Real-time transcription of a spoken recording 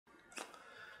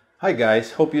Hi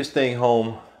guys, hope you're staying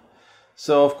home.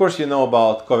 So of course you know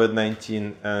about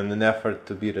COVID-19 and an effort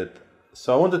to beat it.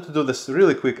 So I wanted to do this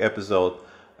really quick episode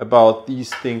about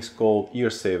these things called ear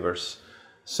savers.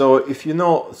 So if you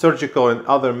know surgical and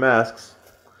other masks,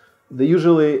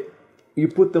 you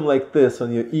put them like this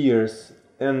on your ears,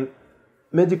 and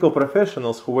medical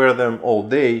professionals who wear them all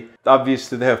day,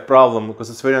 obviously they have problem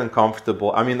because it's very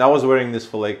uncomfortable. I mean, I was wearing this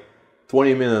for like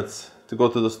 20 minutes to go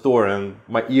to the store and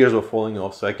my ears were falling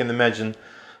off. So I can imagine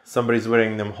somebody's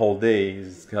wearing them whole day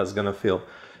is gonna feel.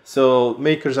 So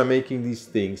makers are making these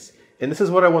things. And this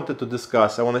is what I wanted to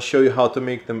discuss. I want to show you how to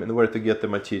make them and where to get the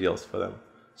materials for them.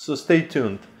 So stay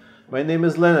tuned. My name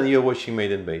is Len and you're watching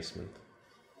Made in Basement.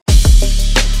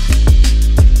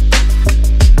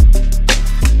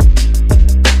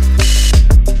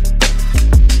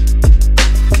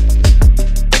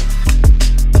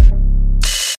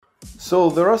 So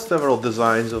there are several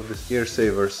designs of these ear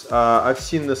savers. I've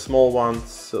seen the small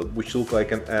ones which look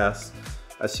like an S.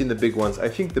 I've seen the big ones. I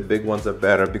think the big ones are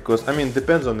better because, I mean, it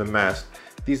depends on the mask.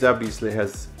 These obviously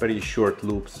has very short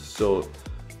loops, so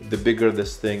the bigger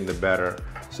this thing, the better.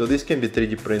 So this can be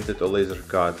 3D printed or laser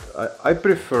cut. I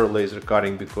prefer laser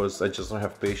cutting because I just don't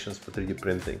have patience for 3D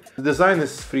printing. The design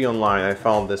is free online. I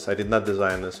found this. I did not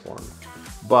design this one.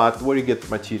 But where you get the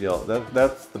material,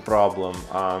 that's the problem.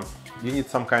 You need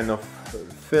some kind of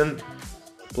thin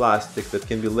plastic that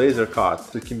can be laser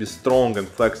cut, that can be strong and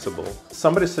flexible.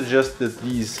 Somebody suggested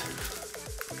these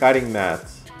cutting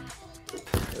mats.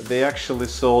 They actually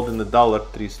sold in the Dollar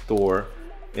Tree store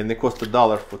and they cost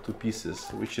 $1 for 2 pieces,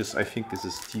 which is, I think this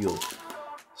is steel.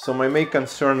 So my main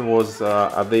concern was,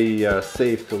 are they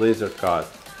safe to laser cut?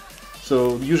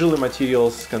 So usually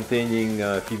materials containing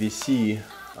PVC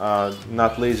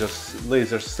not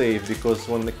laser safe because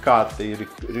when they cut they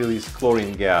release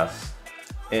chlorine gas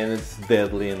and it's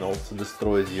deadly and also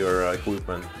destroys your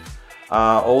equipment.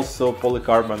 Also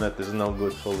polycarbonate is no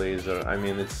good for laser. I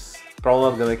mean, it's probably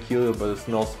not gonna kill you, but it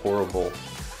smells horrible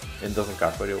and doesn't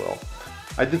cut very well.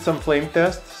 I did some flame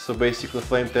tests. So basically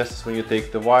flame test is when you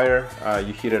take the wire,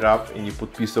 you heat it up and you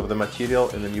put piece of the material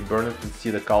and then you burn it and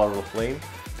see the color of the flame.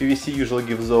 PVC usually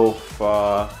gives off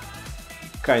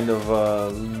kind of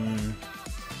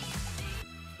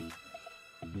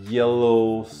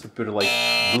yellow, super like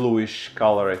bluish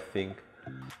color, I think.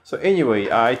 So anyway,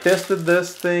 I tested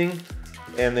this thing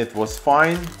and it was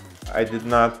fine. I did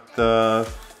not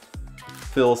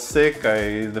feel sick.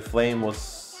 The flame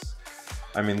was,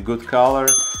 I mean, good color.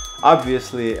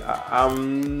 Obviously,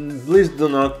 please do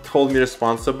not hold me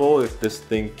responsible if this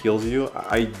thing kills you.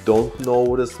 I don't know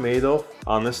what it's made of,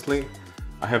 honestly.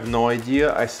 I have no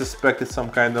idea. I suspect it's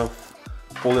some kind of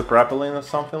polypropylene or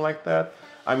something like that.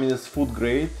 I mean, it's food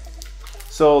grade.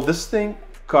 So this thing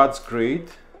cuts great.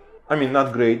 I mean,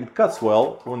 not great, it cuts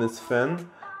well when it's thin.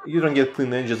 You don't get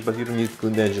clean edges, but you don't need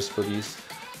clean edges for these.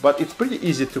 But it's pretty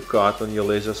easy to cut on your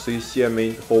laser. So you see I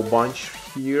made a whole bunch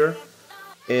here.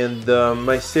 And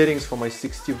my settings for my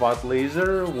 60 watt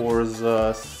laser was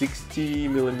 60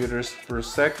 millimeters per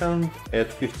second at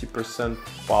 50%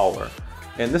 power.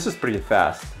 And this is pretty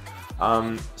fast.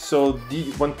 So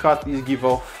when cut, these give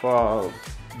off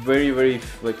very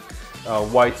like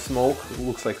white smoke. It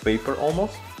looks like vapor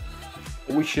almost,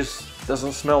 which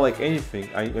doesn't smell like anything.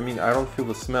 I mean, I don't feel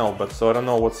the smell, but so I don't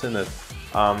know what's in it.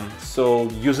 So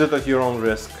use it at your own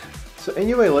risk. So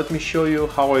anyway, let me show you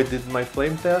how I did my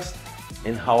flame test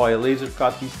and how I laser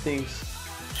cut these things.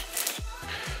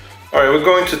 All right, we're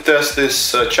going to test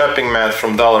this chopping mat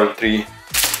from Dollar Tree.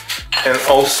 And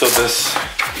also this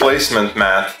placement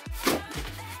mat,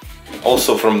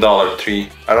 also from Dollar Tree.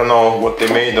 I don't know what they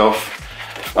made of.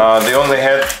 They only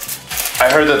had, I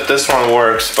heard that this one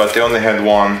works, but they only had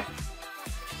one.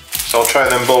 So I'll try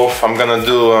them both. I'm gonna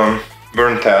do a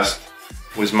burn test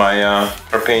with my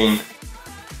propane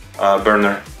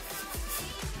burner.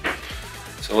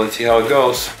 So let's see how it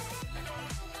goes.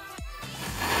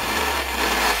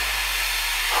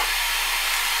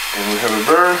 And we have a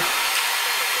burn.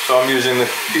 So I'm using a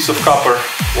piece of copper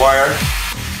wire.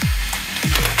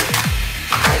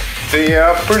 They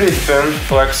are pretty thin,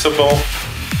 flexible.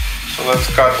 So let's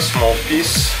cut a small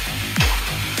piece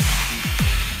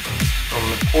from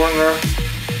the corner.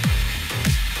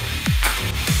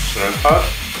 So that's hot.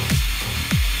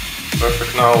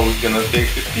 Perfect. Now we're gonna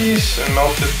take the piece and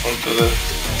melt it onto the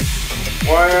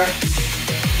wire.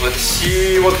 Let's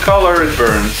see what color it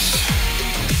burns.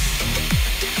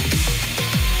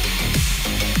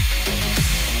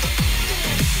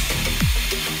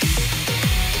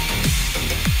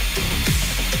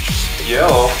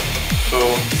 Yellow, so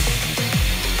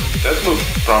that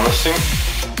looks promising.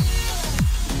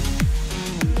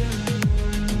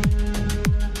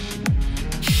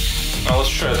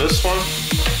 try this one.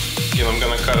 Again, I'm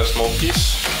gonna cut a small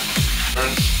piece.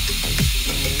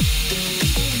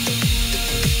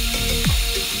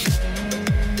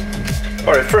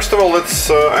 Alright, first of all,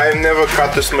 I've never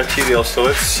cut this material, so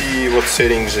let's see what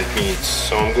settings it needs.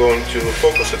 So I'm going to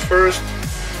focus it first.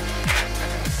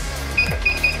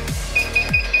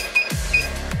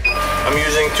 I'm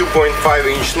using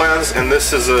 2.5-inch lens, and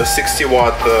this is a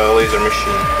 60-watt laser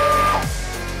machine.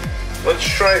 Let's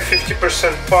try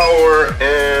 50% power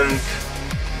and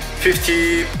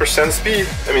 50% speed.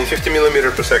 I mean 50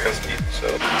 millimeter per second speed. So,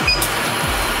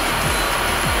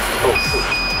 oh shoot.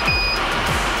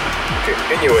 Okay.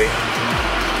 Anyway,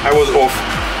 I was off,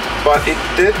 but it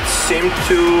did seem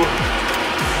to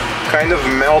kind of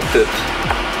melt it.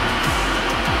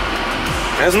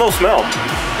 It has no smell.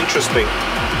 Interesting.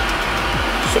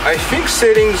 So I think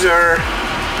settings are,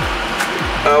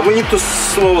 we need to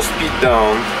slow speed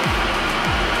down.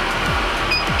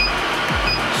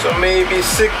 So maybe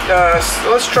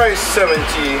let's try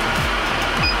 70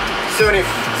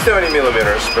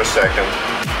 millimeters per second.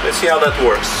 Let's see how that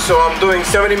works. So I'm doing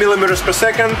 70 millimeters per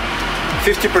second,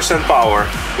 50% power,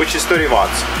 which is 30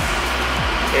 watts.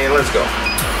 And let's go.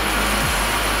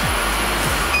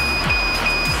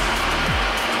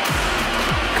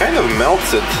 Kind of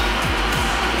melts it.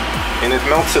 And it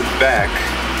melts it back,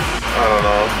 I don't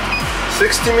know,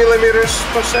 60 millimeters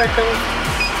per second,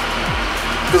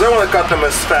 because I want to cut them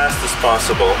as fast as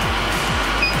possible.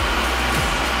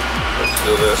 Let's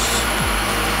do this.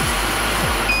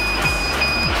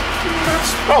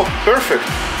 Oh, perfect.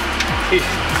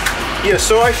 Yeah,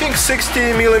 so I think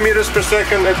 60 millimeters per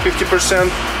second at 50%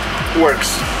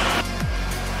 works.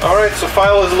 Alright, so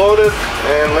file is loaded,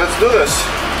 and let's do this.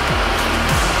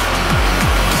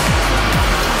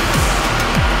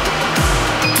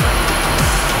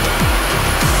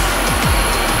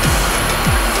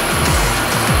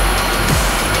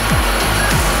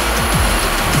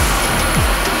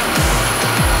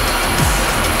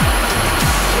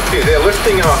 Okay, they're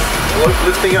lifting up,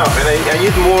 and I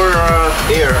need more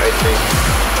air, I think.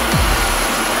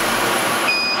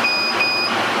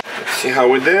 Let's see how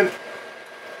we did.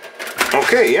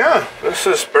 Okay, yeah, this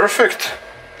is perfect.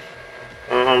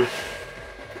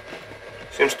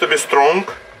 Seems to be strong.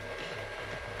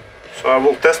 So I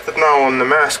will test it now on the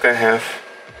mask I have.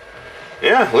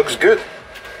 Yeah, looks good.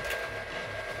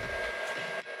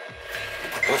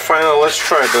 And finally, let's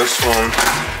try this one.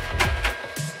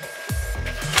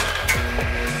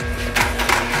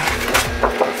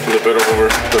 Flip it over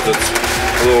because it's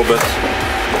a little bit.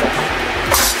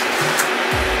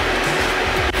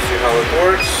 See how it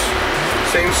works.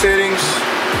 Same settings.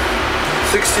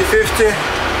 60-50.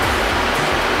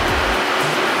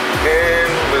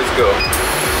 And let's go.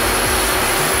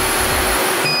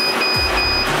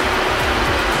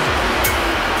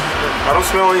 I don't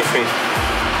smell anything.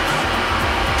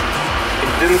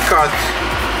 It didn't cut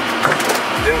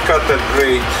that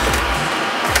great.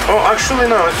 Oh, actually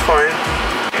no, it's fine.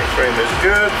 Frame is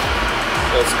good.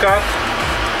 Let's cut.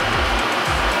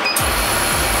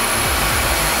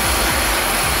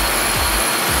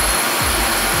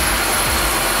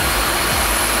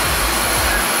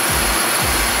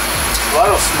 A lot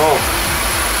of smoke.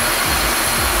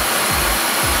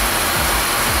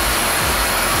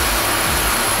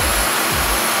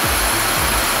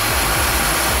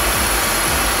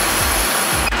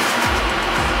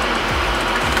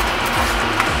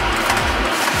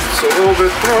 A little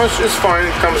bit, no, it's fine,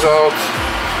 it comes out.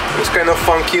 It's kind of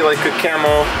funky, like a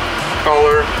camo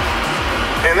color,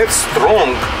 and it's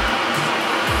strong.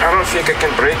 I don't think I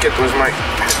can break it with my,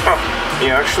 oh,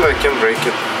 yeah, actually I can break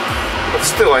it, but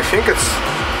still I think it's,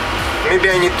 maybe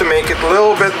I need to make it a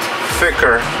little bit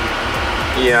thicker.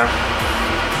 Yeah,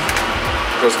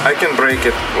 because I can break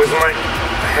it with my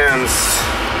hands.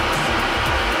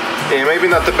 Yeah, maybe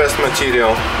not the best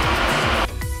material.